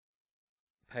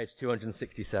Page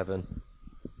 267.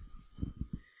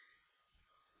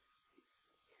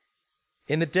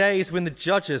 In the days when the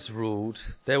judges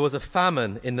ruled, there was a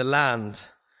famine in the land.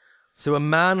 So a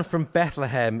man from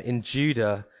Bethlehem in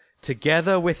Judah,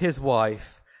 together with his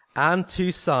wife and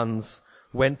 2 sons,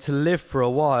 went to live for a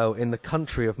while in the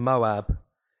country of Moab.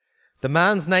 The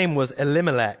man's name was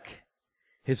Elimelech.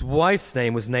 His wife's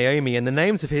name was Naomi, and the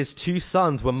names of his 2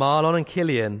 sons were Mahlon and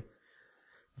Chilion.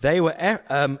 They were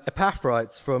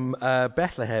Ephrathites from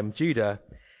Bethlehem, Judah,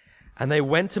 and they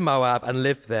went to Moab and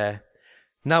lived there.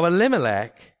 Now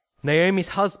Elimelech, Naomi's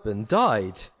husband,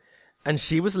 died, and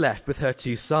she was left with her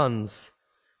 2 sons.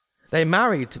 They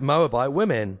married Moabite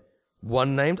women,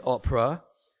 one named Orpah,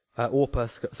 and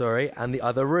the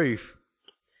other Ruth.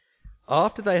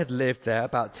 After they had lived there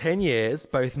about 10 years,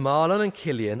 both Mahlon and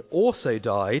Chilion also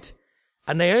died,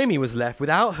 and Naomi was left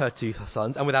without her 2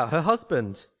 sons and without her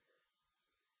husband.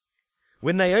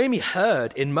 When Naomi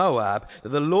heard in Moab that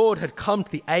the Lord had come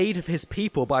to the aid of his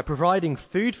people by providing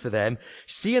food for them,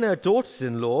 she and her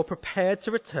daughters-in-law prepared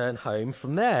to return home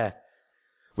from there.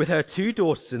 With her 2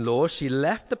 daughters-in-law, she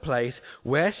left the place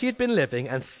where she had been living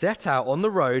and set out on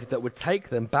the road that would take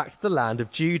them back to the land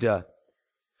of Judah.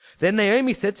 Then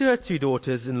Naomi said to her 2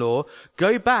 daughters-in-law,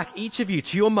 "Go back, each of you,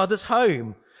 to your mother's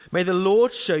home. May the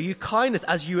Lord show you kindness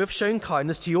as you have shown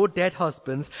kindness to your dead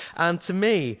husbands and to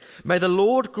me. May the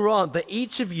Lord grant that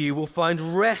each of you will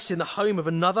find rest in the home of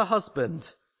another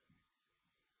husband."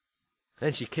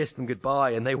 Then she kissed them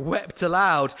goodbye, and they wept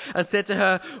aloud and said to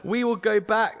her, we will go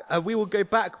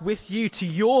back with you to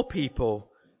your people."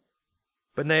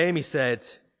 But Naomi said,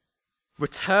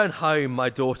 "Return home, my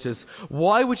daughters.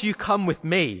 Why would you come with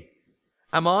me?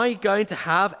 Am I going to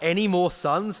have any more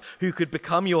sons who could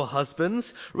become your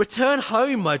husbands? Return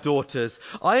home, my daughters.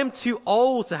 I am too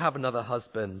old to have another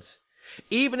husband.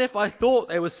 Even if I thought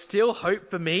there was still hope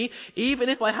for me, even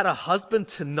if I had a husband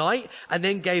tonight and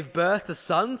then gave birth to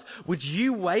sons, would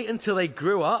you wait until they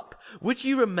grew up? Would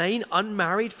you remain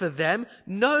unmarried for them?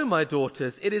 No, my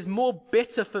daughters, it is more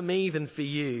bitter for me than for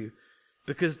you,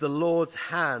 because the Lord's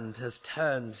hand has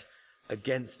turned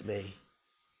against me."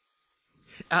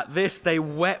 At this they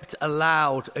wept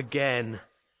aloud again.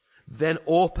 Then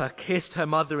Orpah kissed her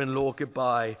mother-in-law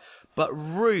goodbye, but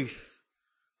Ruth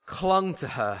clung to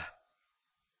her.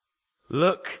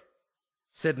 "Look,"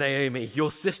 said Naomi, "your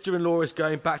sister-in-law is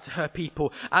going back to her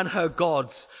people and her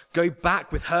gods. Go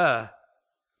back with her."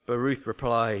 But Ruth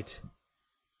replied,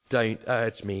 "Don't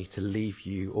urge me to leave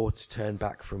you or to turn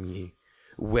back from you.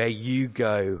 Where you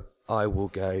go, I will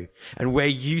go, and where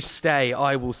you stay,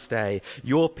 I will stay.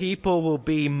 Your people will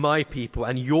be my people,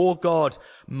 and your God,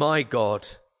 my God.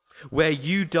 Where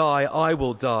you die, I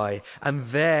will die, and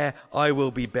there I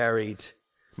will be buried.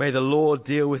 May the Lord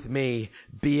deal with me,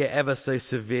 be it ever so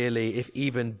severely, if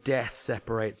even death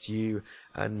separates you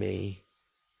and me."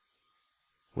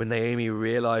 When Naomi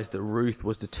realized that Ruth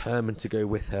was determined to go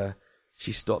with her,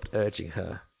 she stopped urging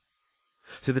her.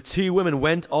 So the 2 women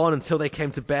went on until they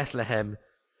came to Bethlehem.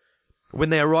 When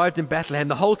they arrived in Bethlehem,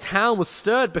 the whole town was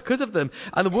stirred because of them,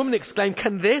 and the woman exclaimed,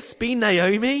 "Can this be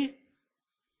Naomi?"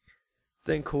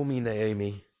 "Don't call me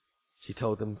Naomi," she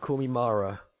told them. "Call me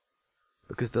Mara,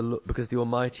 because the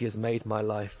Almighty has made my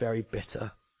life very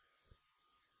bitter.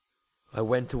 I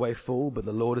went away full, but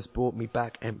the Lord has brought me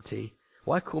back empty.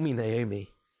 Why call me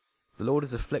Naomi? The Lord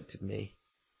has afflicted me.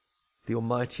 The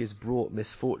Almighty has brought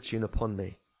misfortune upon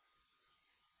me."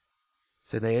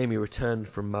 So Naomi returned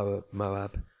from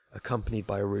Moab, accompanied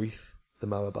by Ruth the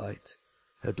Moabite,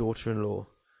 her daughter-in-law,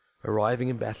 arriving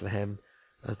in Bethlehem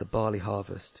as the barley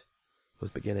harvest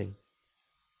was beginning.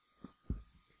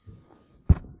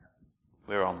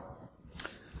 We're on.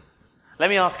 Let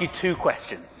me ask you 2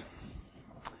 questions.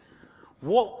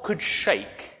 What could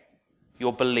shake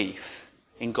your belief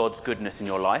in God's goodness in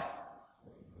your life?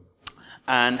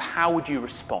 And how would you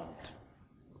respond?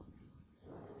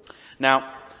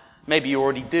 Now, maybe you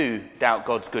already do doubt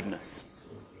God's goodness.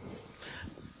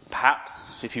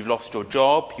 Perhaps if you've lost your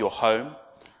job, your home.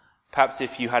 Perhaps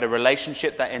if you had a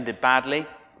relationship that ended badly.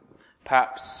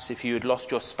 Perhaps if you had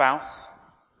lost your spouse.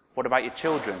 What about your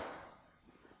children?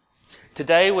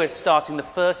 Today we're starting the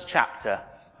first chapter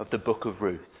of the book of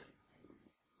Ruth.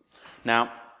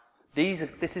 Now,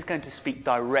 this is going to speak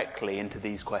directly into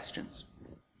these questions.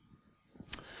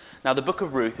 Now, the book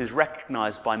of Ruth is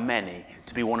recognized by many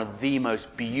to be one of the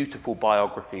most beautiful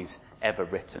biographies ever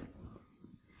written.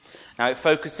 Now, it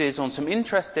focuses on some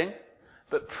interesting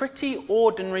but pretty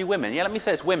ordinary women. Yeah, let me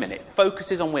say it's women. It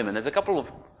focuses on women. There's a couple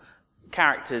of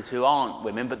characters who aren't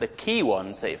women, but the key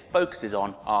ones that it focuses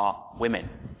on are women.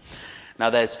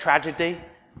 Now, there's tragedy,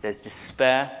 there's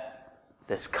despair,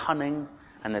 there's cunning,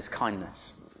 and there's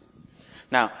kindness.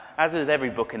 Now, as with every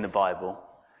book in the Bible,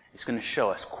 it's going to show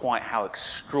us quite how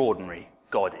extraordinary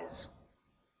God is.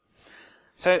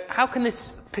 So how can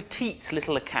this petite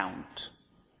little account,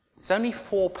 it's only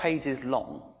 4 pages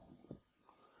long,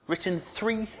 written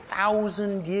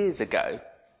 3,000 years ago,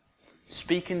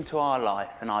 speak into our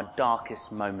life and our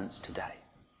darkest moments today?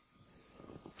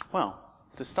 Well,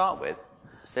 to start with,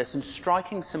 there's some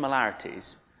striking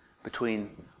similarities between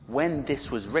when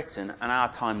this was written and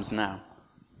our times now.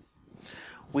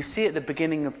 We see at the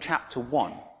beginning of chapter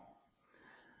 1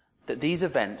 that these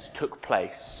events took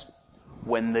place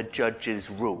when the judges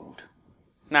ruled.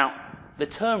 Now, the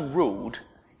term ruled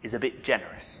is a bit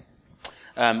generous.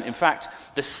 In fact,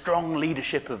 the strong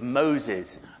leadership of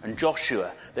Moses and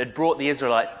Joshua that had brought the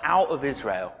Israelites out of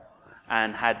Israel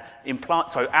and had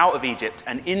out of Egypt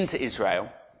and into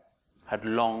Israel had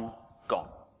long gone.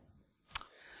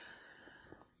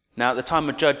 Now, at the time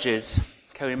of Judges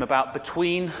came about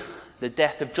between the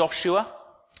death of Joshua,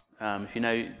 if you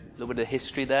know a little bit of the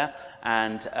history there,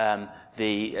 and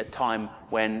the time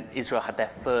when Israel had their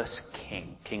first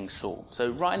king, King Saul. So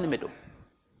right in the middle.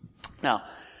 Now,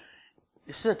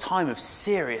 this is a time of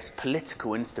serious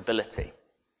political instability.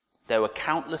 There were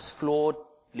countless flawed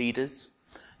leaders.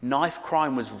 Knife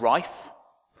crime was rife.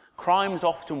 Crimes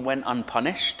often went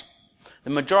unpunished.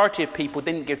 The majority of people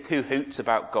didn't give 2 hoots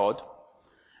about God.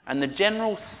 And the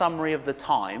general summary of the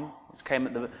time, which came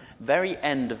at the very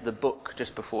end of the book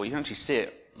just before, you can actually see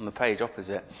it on the page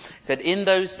opposite, said, "In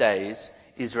those days,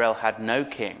 Israel had no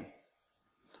king.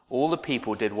 All the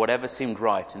people did whatever seemed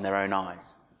right in their own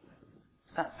eyes."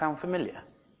 Does that sound familiar?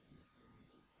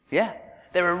 Yeah.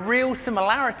 There are real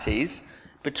similarities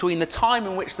between the time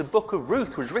in which the book of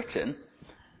Ruth was written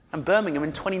and Birmingham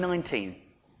in 2019.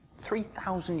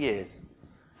 3,000 years.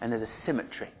 And there's a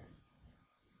symmetry.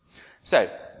 So,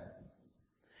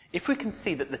 if we can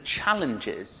see that the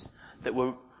challenges that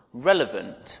were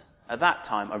relevant at that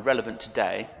time are relevant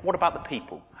today, what about the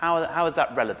people? How is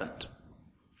that relevant?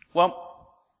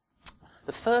 Well,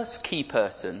 the first key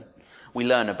person we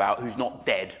learn about who's not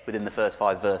dead within the first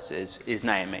 5 verses is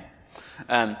Naomi.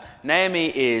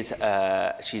 Naomi is,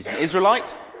 she's an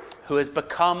Israelite who has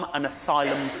become an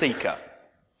asylum seeker.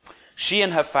 She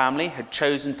and her family had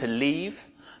chosen to leave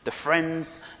the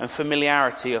friends and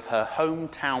familiarity of her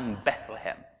hometown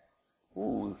Bethlehem.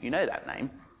 Ooh, you know that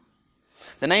name.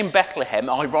 The name Bethlehem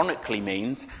ironically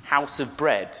means house of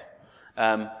bread.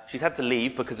 She's had to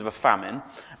leave because of a famine.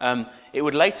 It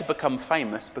would later become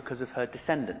famous because of her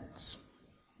descendants.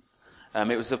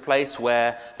 It was the place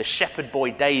where the shepherd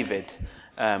boy David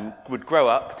would grow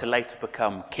up to later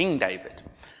become King David.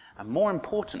 And more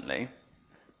importantly,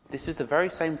 this is the very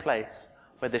same place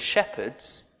where the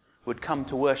shepherds would come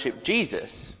to worship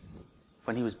Jesus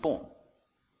when he was born.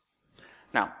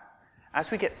 Now,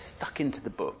 as we get stuck into the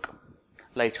book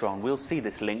later on, we'll see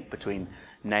this link between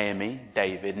Naomi,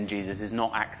 David, and Jesus is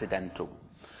not accidental.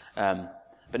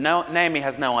 But Naomi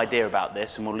has no idea about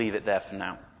this, and we'll leave it there for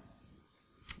now.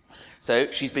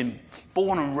 So she's been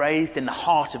born and raised in the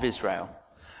heart of Israel,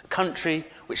 a country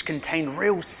which contained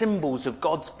real symbols of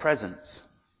God's presence.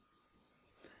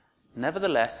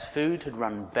 Nevertheless, food had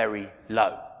run very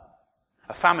low.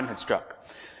 A famine had struck.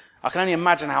 I can only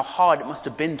imagine how hard it must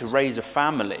have been to raise a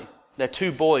family. Their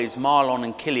 2 boys, Marlon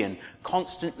and Killian,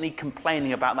 constantly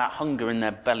complaining about that hunger in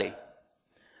their belly.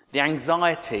 The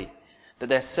anxiety that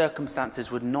their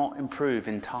circumstances would not improve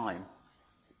in time.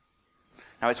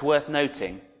 Now, it's worth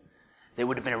noting that it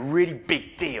would have been a really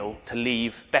big deal to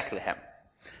leave Bethlehem.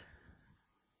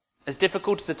 As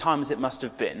difficult as the time as it must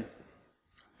have been,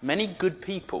 many good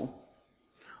people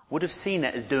would have seen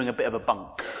it as doing a bit of a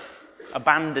bunk,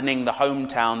 abandoning the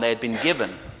hometown they had been given,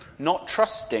 not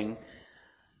trusting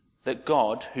that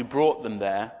God, who brought them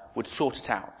there, would sort it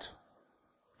out.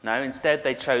 No, instead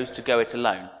they chose to go it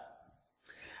alone.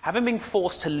 Having been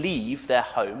forced to leave their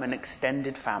home and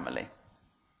extended family,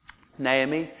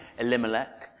 Naomi,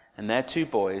 Elimelech, and their 2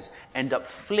 boys end up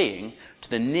fleeing to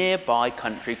the nearby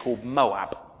country called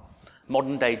Moab,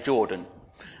 modern-day Jordan.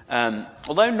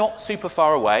 Although not super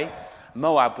far away,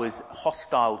 Moab was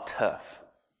hostile turf.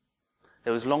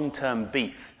 There was long-term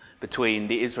beef between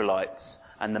the Israelites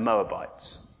and the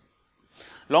Moabites.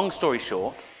 Long story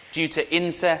short, due to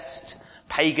incest,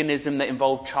 paganism that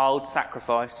involved child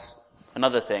sacrifice, and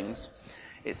other things,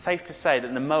 it's safe to say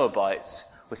that the Moabites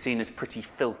were seen as pretty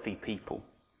filthy people.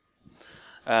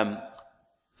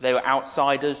 They were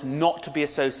outsiders, not to be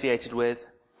associated with,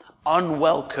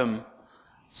 unwelcome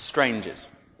strangers.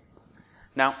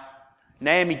 Now,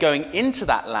 Naomi going into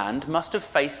that land must have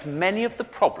faced many of the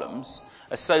problems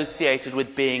associated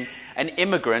with being an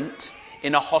immigrant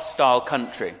in a hostile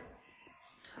country.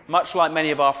 much like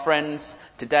many of our friends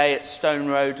today at Stone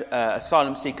Road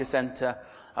Asylum Seeker Centre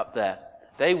up there.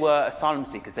 They were asylum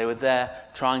seekers. They were there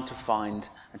trying to find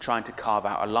and trying to carve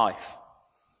out a life.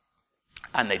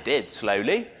 And they did,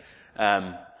 slowly.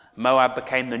 Moab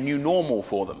became the new normal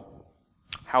for them.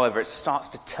 However, it starts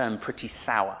to turn pretty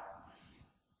sour.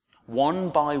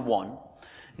 One by one,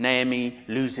 Naomi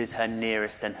loses her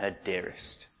nearest and her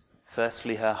dearest.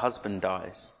 Firstly, her husband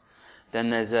dies. Then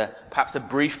there's perhaps a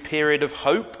brief period of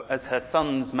hope as her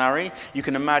sons marry. You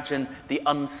can imagine the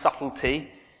unsubtlety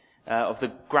of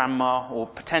the grandma or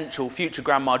potential future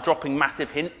grandma dropping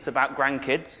massive hints about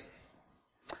grandkids.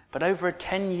 But over a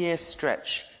 10-year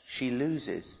stretch, she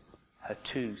loses her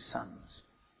 2 sons.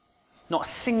 Not a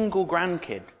single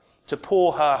grandkid to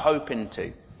pour her hope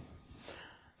into.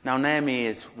 Now Naomi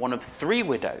is one of 3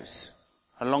 widows,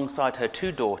 alongside her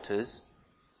 2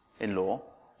 daughters-in-law,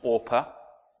 Orpah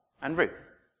and Ruth.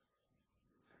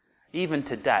 Even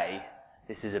today,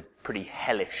 this is a pretty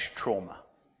hellish trauma.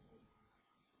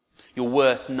 Your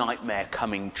worst nightmare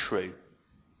coming true.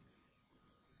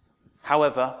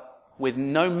 However, with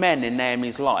no men in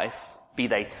Naomi's life, be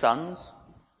they sons,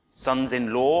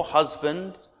 sons-in-law,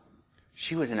 husband,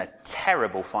 she was in a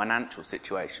terrible financial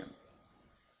situation.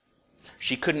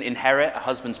 She couldn't inherit a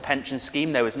husband's pension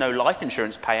scheme. There was no life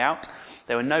insurance payout.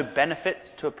 There were no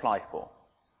benefits to apply for.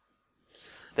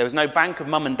 There was no bank of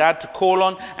mum and dad to call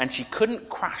on, and she couldn't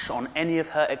crash on any of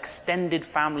her extended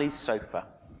family's sofa.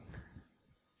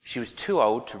 She was too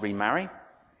old to remarry.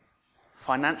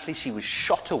 Financially, she was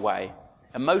shot away.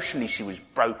 Emotionally, she was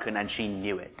broken, and she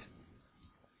knew it.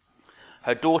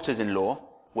 Her daughters-in-law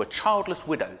were childless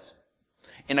widows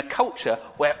in a culture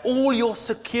where all your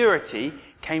security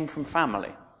came from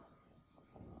family.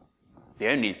 The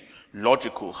only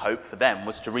logical hope for them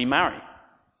was to remarry.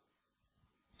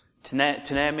 To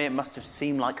Naomi, it must have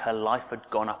seemed like her life had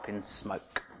gone up in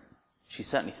smoke. She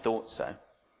certainly thought so.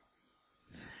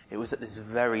 It was at this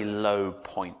very low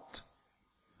point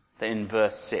that in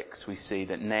verse 6 we see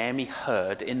that Naomi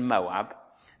heard in Moab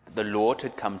that the Lord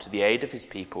had come to the aid of his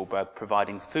people by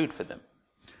providing food for them.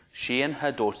 She and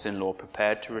her daughters-in-law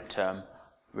prepared to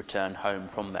return home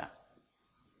from there.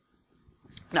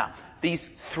 Now, these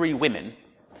 3 women,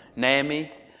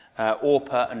 Naomi,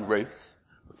 Orpah and Ruth,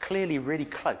 were clearly really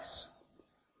close.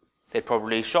 They'd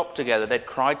probably shopped together, they'd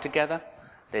cried together,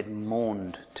 they'd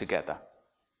mourned together.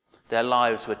 Their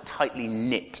lives were tightly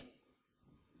knit.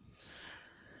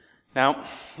 Now,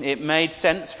 it made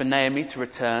sense for Naomi to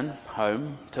return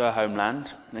home to her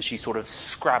homeland as she sort of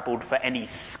scrabbled for any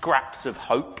scraps of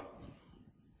hope.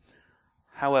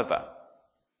 However,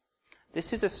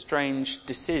 this is a strange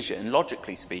decision,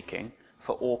 logically speaking,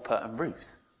 for Orpah and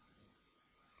Ruth.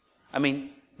 I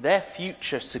mean, their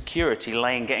future security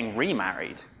lay in getting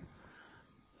remarried.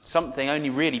 Something only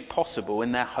really possible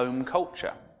in their home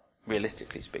culture,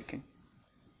 realistically speaking.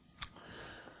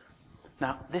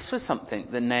 Now, this was something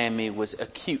that Naomi was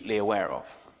acutely aware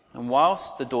of. And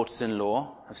whilst the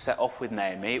daughters-in-law have set off with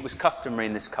Naomi, it was customary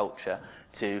in this culture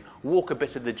to walk a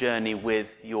bit of the journey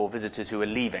with your visitors who were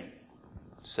leaving.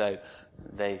 So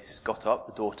they got up,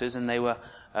 the daughters, and they were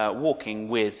walking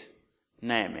with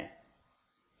Naomi.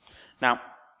 Now,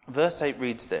 verse 8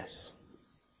 reads this.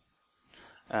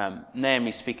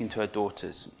 Naomi, speaking to her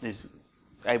daughters, is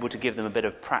able to give them a bit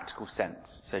of practical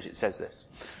sense. So it says this.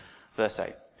 Verse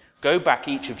 8. Go back,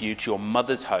 each of you, to your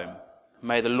mother's home.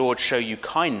 May the Lord show you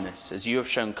kindness, as you have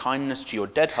shown kindness to your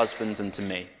dead husbands and to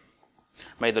me.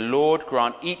 May the Lord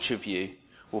grant each of you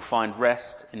will find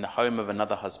rest in the home of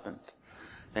another husband.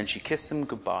 Then she kissed them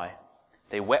goodbye.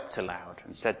 They wept aloud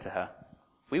and said to her,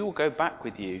 we will go back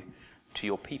with you to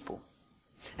your people.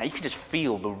 Now you can just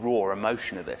feel the raw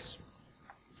emotion of this.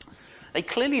 They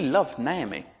clearly loved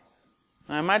Naomi.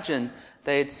 I imagine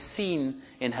they had seen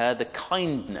in her the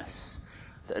kindness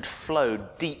that had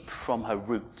flowed deep from her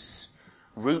roots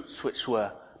which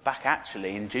were back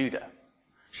actually in Judah.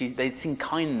 They'd seen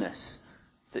kindness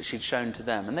that she'd shown to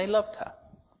them, and they loved her.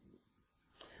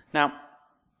 Now,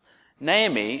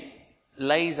 Naomi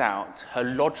lays out her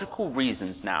logical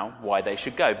reasons now why they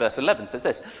should go. Verse 11 says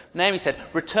this. Naomi said,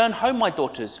 return home, my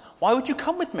daughters. Why would you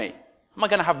come with me? Am I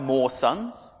going to have more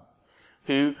sons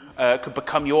who could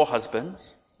become your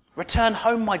husbands? Return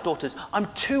home, my daughters. I'm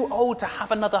too old to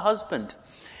have another husband.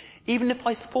 Even if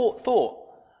I thought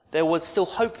there was still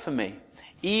hope for me,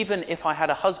 even if I had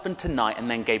a husband tonight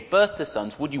and then gave birth to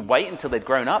sons, would you wait until they'd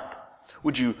grown up?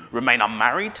 Would you remain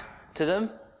unmarried to them?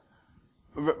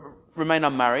 Remain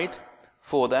unmarried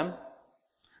for them?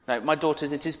 No, my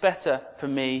daughters, it is better for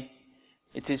me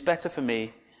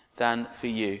than for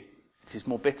you. It is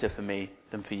more bitter for me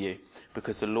than for you,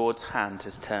 because the Lord's hand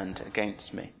has turned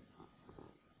against me.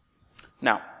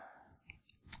 Now,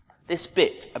 this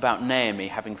bit about Naomi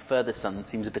having further sons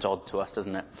seems a bit odd to us,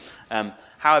 doesn't it?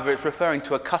 However, it's referring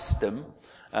to a custom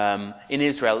in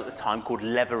Israel at the time called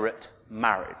levirate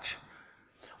marriage,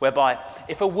 whereby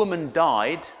if a woman's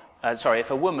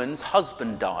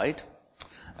husband died,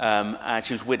 and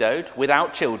she was widowed,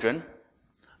 without children,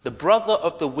 the brother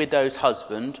of the widow's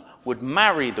husband would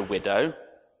marry the widow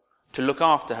to look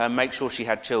after her, make sure she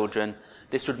had children.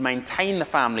 This would maintain the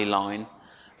family line,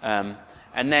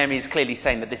 and Naomi is clearly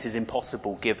saying that this is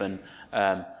impossible given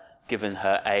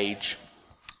her age.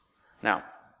 Now,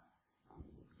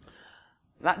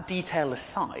 that detail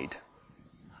aside,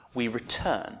 we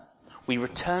return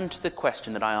to the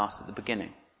question that I asked at the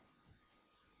beginning.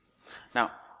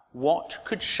 Now, what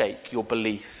could shake your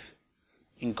belief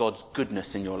in God's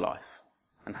goodness in your life?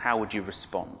 And how would you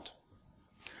respond?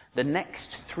 The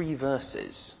next 3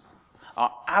 verses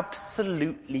are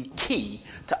absolutely key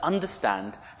to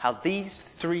understand how these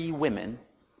 3 women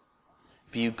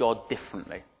view God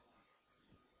differently.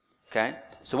 Okay?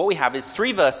 So what we have is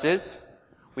 3 verses,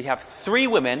 we have 3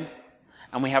 women,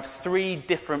 and we have 3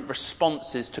 different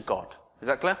responses to God. Is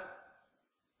that clear?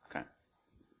 Okay.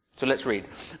 So let's read.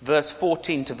 Verse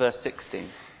 14 to verse 16.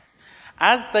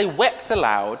 As they wept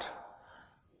aloud,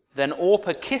 then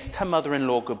Orpah kissed her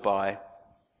mother-in-law goodbye,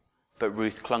 but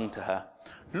Ruth clung to her.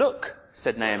 Look,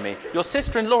 said Naomi, your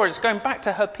sister-in-law is going back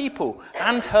to her people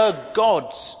and her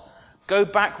gods. Go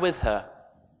back with her.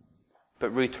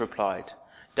 But Ruth replied,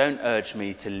 don't urge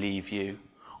me to leave you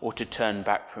or to turn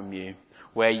back from you.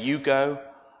 Where you go,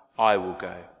 I will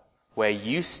go. Where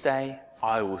you stay,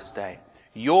 I will stay.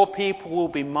 Your people will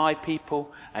be my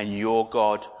people and your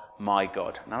God, my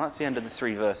God. Now that's the end of the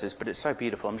 3 verses, but it's so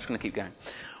beautiful. I'm just going to keep going.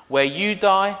 Where you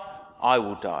die, I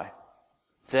will die.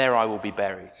 There I will be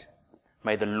buried.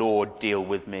 May the Lord deal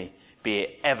with me, be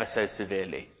it ever so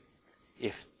severely,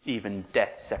 if even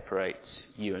death separates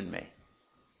you and me.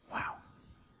 Wow.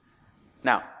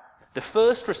 Now, the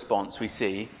first response we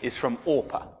see is from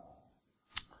Orpah.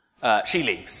 She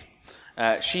leaves.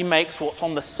 She makes what's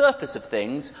on the surface of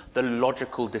things the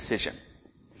logical decision.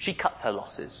 She cuts her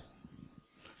losses.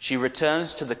 She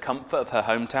returns to the comfort of her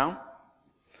hometown.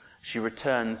 She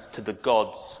returns to the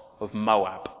gods of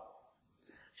Moab.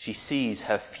 She sees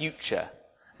her future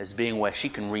as being where she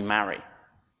can remarry.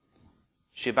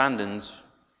 She abandons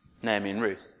Naomi and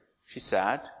Ruth. She's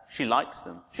sad. She likes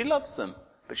them. She loves them.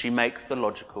 But she makes the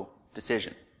logical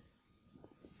decision.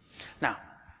 Now,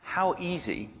 how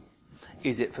easy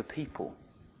is it for people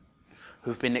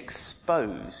who've been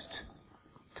exposed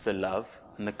to the love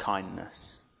and the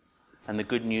kindness and the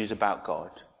good news about God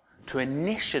to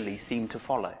initially seem to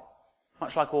follow,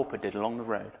 much like Orpah did along the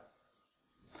road,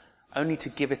 only to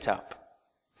give it up.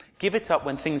 Give it up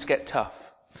when things get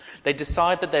tough. They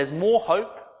decide that there's more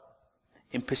hope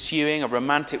in pursuing a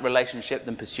romantic relationship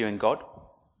than pursuing God.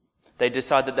 They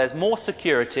decide that there's more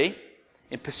security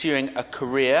in pursuing a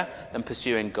career than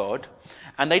pursuing God.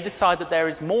 And they decide that there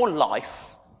is more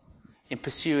life in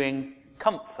pursuing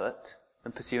comfort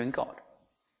than pursuing God.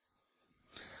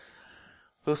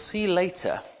 We'll see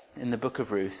later in the book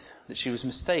of Ruth that she was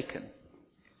mistaken.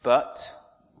 But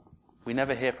we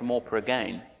never hear from Orpah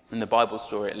again, in the Bible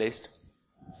story at least.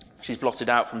 She's blotted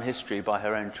out from history by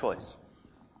her own choice.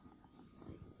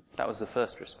 That was the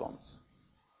first response.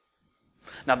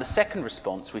 Now the second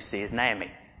response we see is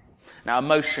Naomi. Now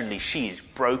emotionally she is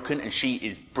broken and she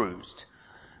is bruised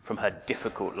from her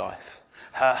difficult life.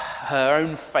 Her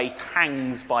own faith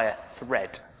hangs by a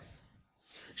thread.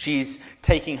 She's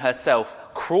taking herself,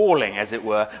 crawling as it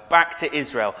were, back to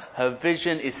Israel. Her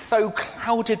vision is so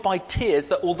clouded by tears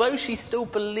that although she still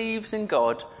believes in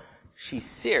God, she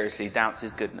seriously doubts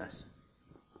his goodness.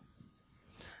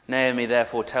 Naomi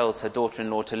therefore tells her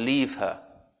daughter-in-law to leave her.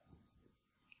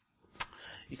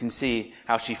 You can see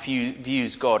how she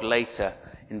views God later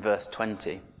in verse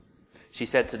 20. She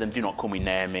said to them, do not call me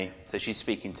Naomi. So she's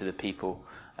speaking to the people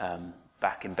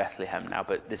back in Bethlehem now,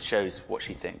 but this shows what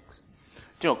she thinks.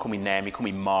 Do not call me Naomi, call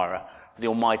me Mara. The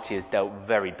Almighty has dealt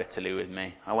very bitterly with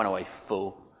me. I went away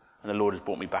full, and the Lord has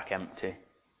brought me back empty.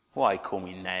 Why call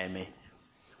me Naomi?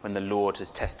 When the Lord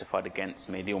has testified against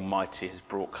me, the Almighty has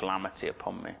brought calamity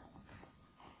upon me.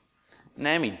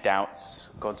 Naomi doubts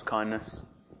God's kindness,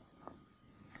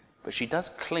 but she does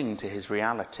cling to his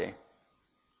reality.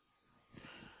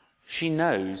 She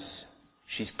knows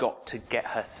she's got to get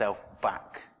herself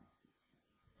back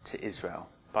to Israel.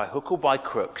 By hook or by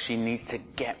crook, she needs to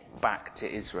get back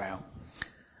to Israel.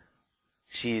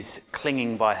 She's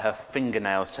clinging by her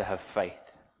fingernails to her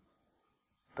faith.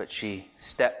 But she,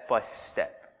 step by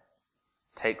step,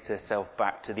 takes herself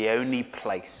back to the only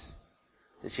place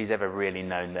that she's ever really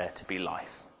known there to be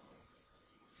life.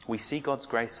 We see God's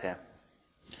grace here.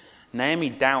 Naomi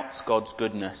doubts God's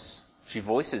goodness. She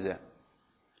voices it.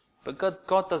 But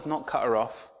God does not cut her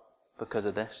off because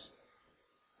of this.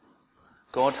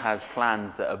 God has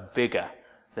plans that are bigger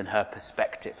than her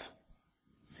perspective.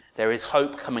 There is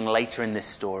hope coming later in this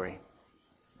story.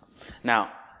 Now,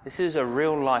 this is a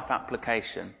real-life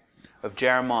application of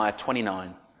Jeremiah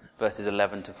 29, verses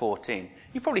 11 to 14.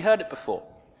 You've probably heard it before.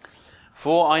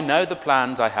 For I know the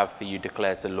plans I have for you,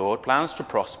 declares the Lord, plans to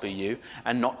prosper you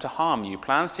and not to harm you,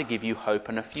 plans to give you hope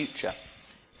and a future.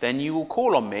 Then you will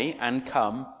call on me and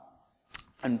come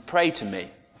and pray to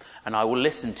me, and I will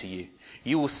listen to you.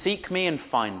 You will seek me and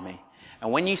find me.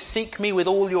 And when you seek me with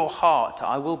all your heart,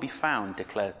 I will be found,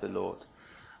 declares the Lord.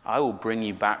 I will bring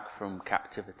you back from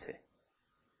captivity.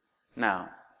 Now,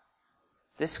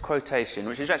 this quotation,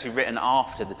 which is actually written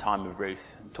after the time of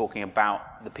Ruth, talking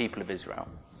about the people of Israel,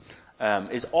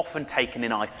 is often taken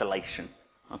in isolation.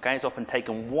 Okay, it's often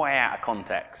taken way out of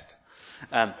context.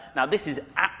 Now, this is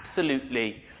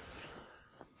absolutely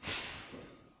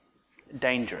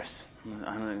dangerous.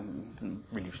 I didn't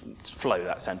really flow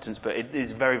that sentence, but it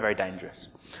is very, very dangerous.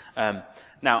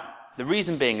 Now, the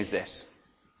reason being is this.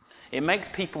 It makes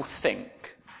people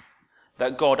think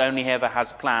that God only ever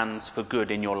has plans for good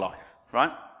in your life,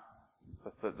 right?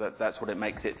 That's what it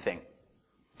makes it think.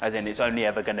 As in, it's only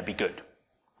ever going to be good.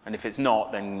 And if it's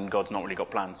not, then God's not really got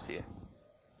plans for you.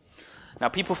 Now,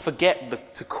 people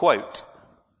forget to quote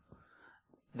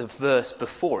the verse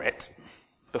before it,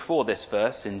 before this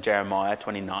verse in Jeremiah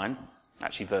 29,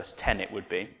 actually verse 10 it would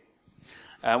be,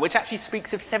 which actually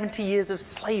speaks of 70 years of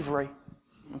slavery,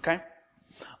 okay?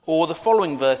 Or the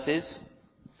following verses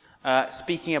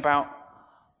speaking about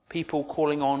people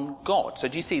calling on God. So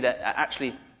do you see that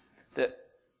actually that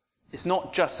it's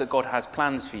not just that God has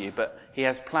plans for you, but he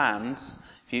has plans,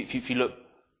 if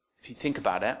you think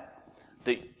about it,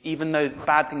 that even though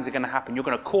bad things are going to happen, you're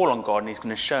going to call on God and he's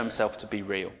going to show himself to be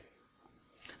real.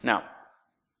 Now,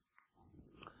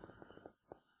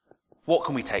 what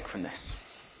can we take from this?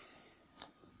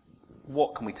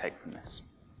 What can we take from this?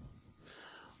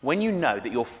 When you know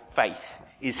that your faith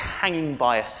is hanging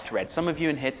by a thread, some of you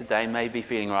in here today may be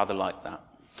feeling rather like that.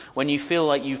 When you feel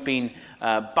like you've been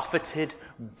buffeted,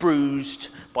 bruised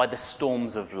by the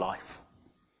storms of life.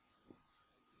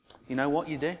 You know what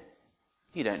you do?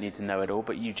 You don't need to know it all,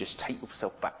 but you just take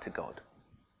yourself back to God.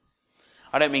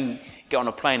 I don't mean get on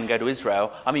a plane and go to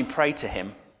Israel. I mean pray to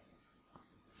him.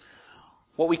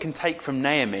 What we can take from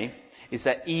Naomi is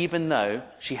that even though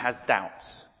she has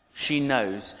doubts, she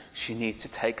knows she needs to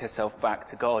take herself back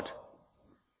to God.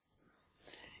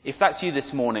 If that's you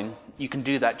this morning, you can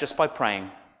do that just by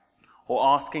praying or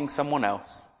asking someone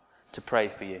else to pray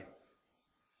for you.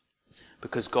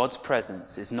 Because God's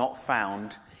presence is not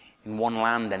found in one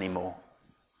land anymore,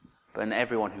 but in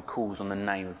everyone who calls on the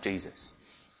name of Jesus.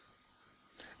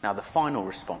 Now, the final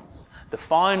response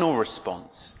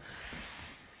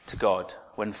to God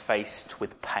when faced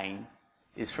with pain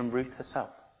is from Ruth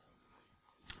herself.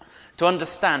 To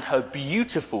understand her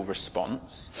beautiful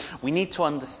response, we need to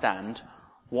understand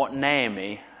what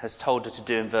Naomi has told her to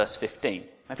do in verse 15.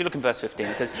 If you look in verse 15,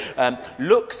 it says,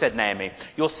 "Look," said Naomi,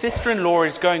 "your sister-in-law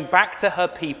is going back to her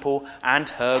people and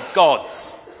her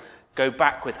gods. Go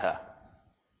back with her."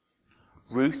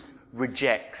 Ruth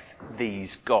rejects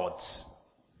these gods.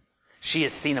 She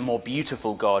has seen a more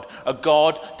beautiful God, a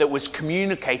God that was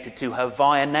communicated to her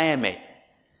via Naomi.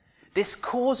 This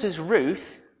causes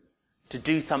Ruth to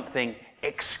do something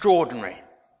extraordinary.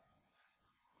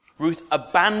 Ruth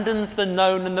abandons the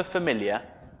known and the familiar,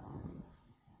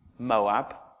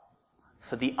 Moab,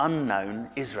 for the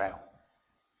unknown, Israel.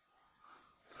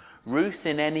 Ruth,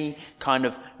 in any kind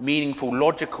of meaningful,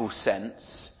 logical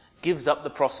sense, gives up the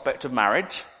prospect of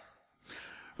marriage.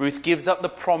 Ruth gives up the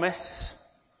promise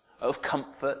of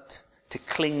comfort to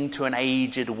cling to an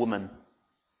aged woman.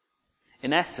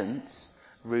 In essence,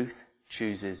 Ruth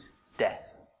chooses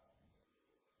death.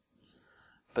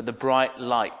 But the bright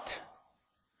light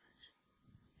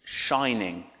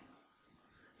shining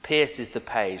pierces the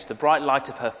page, the bright light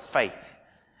of her faith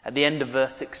at the end of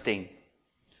verse 16.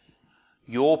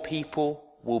 Your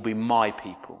people will be my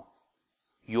people,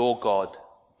 your God,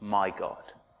 my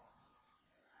God.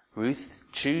 Ruth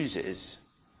chooses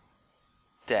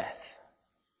death.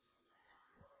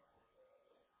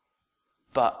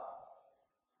 But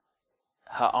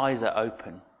her eyes are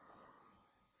open.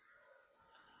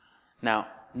 Now,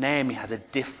 Naomi has a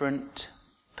different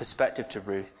perspective to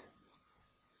Ruth.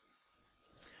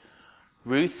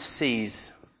 Ruth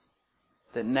sees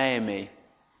that Naomi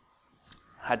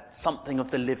had something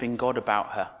of the living God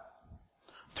about her.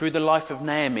 Through the life of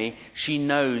Naomi, she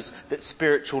knows that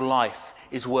spiritual life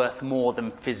is worth more than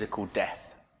physical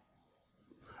death.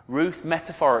 Ruth,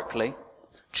 metaphorically,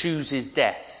 chooses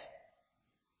death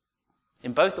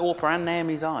in both Orpah and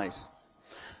Naomi's eyes.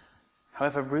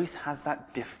 However, Ruth has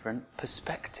that different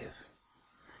perspective.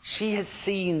 She has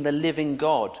seen the living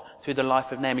God through the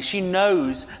life of Naomi. She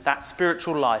knows that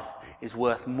spiritual life is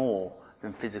worth more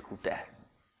than physical death.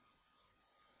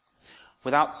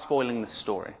 Without spoiling the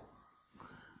story,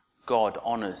 God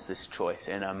honours this choice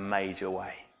in a major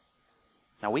way.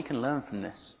 Now we can learn from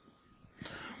this.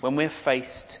 When we're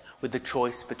faced with the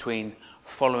choice between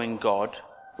following God,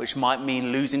 which might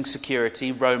mean losing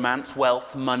security, romance,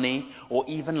 wealth, money, or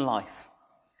even life,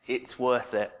 it's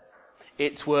worth it.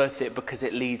 It's worth it because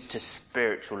it leads to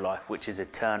spiritual life, which is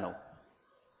eternal.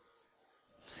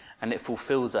 And it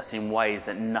fulfills us in ways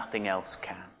that nothing else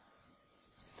can.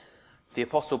 The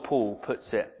Apostle Paul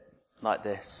puts it like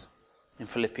this in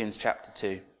Philippians chapter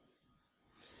 2.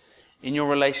 In your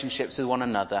relationships with one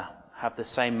another, have the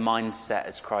same mindset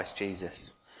as Christ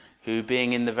Jesus, who,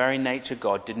 being in the very nature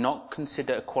God, did not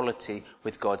consider equality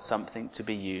with God something to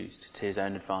be used to his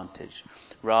own advantage.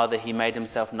 Rather, he made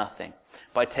himself nothing,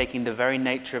 by taking the very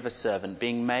nature of a servant,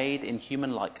 being made in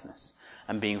human likeness,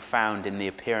 and being found in the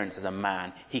appearance as a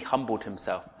man, he humbled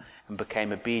himself and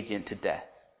became obedient to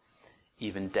death,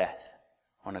 even death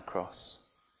on a cross.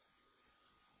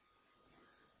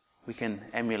 We can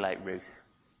emulate Ruth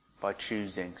by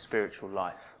choosing spiritual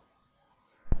life,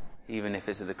 even if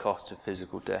it's at the cost of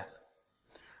physical death.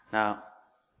 Now,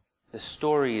 the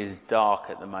story is dark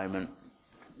at the moment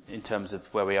in terms of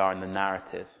where we are in the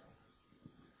narrative,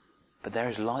 but there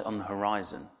is light on the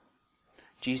horizon.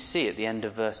 Do you see at the end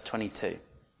of verse 22?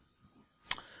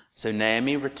 So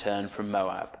Naomi returned from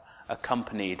Moab,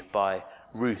 accompanied by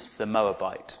Ruth the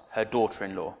Moabite, her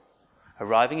daughter-in-law,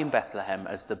 arriving in Bethlehem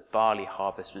as the barley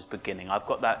harvest was beginning. I've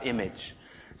got that image.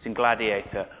 It's in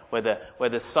Gladiator, where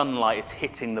the sunlight is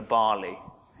hitting the barley.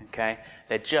 Okay?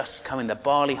 They're just coming. The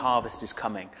barley harvest is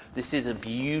coming. This is a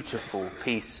beautiful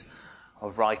piece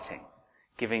of writing,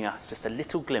 giving us just a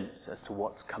little glimpse as to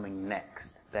what's coming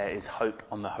next. There is hope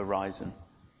on the horizon.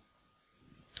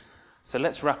 So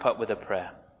let's wrap up with a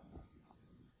prayer.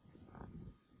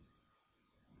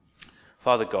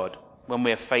 Father God, when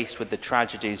we are faced with the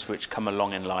tragedies which come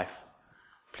along in life,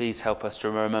 please help us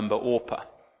to remember Orpah,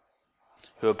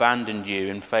 who abandoned you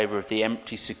in favour of the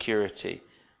empty security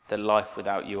that life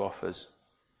without you offers.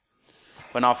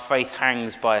 When our faith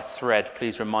hangs by a thread,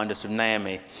 please remind us of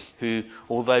Naomi, who,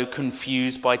 although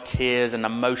confused by tears and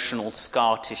emotional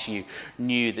scar tissue,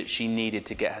 knew that she needed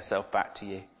to get herself back to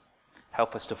you.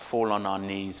 Help us to fall on our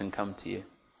knees and come to you.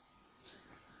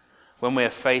 When we are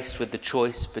faced with the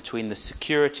choice between the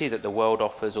security that the world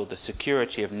offers or the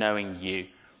security of knowing you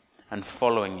and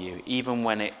following you, even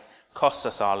when it costs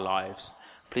us our lives,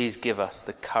 please give us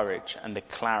the courage and the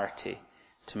clarity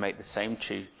to make the same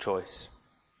choice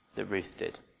that Ruth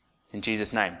did. In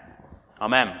Jesus' name,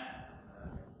 amen.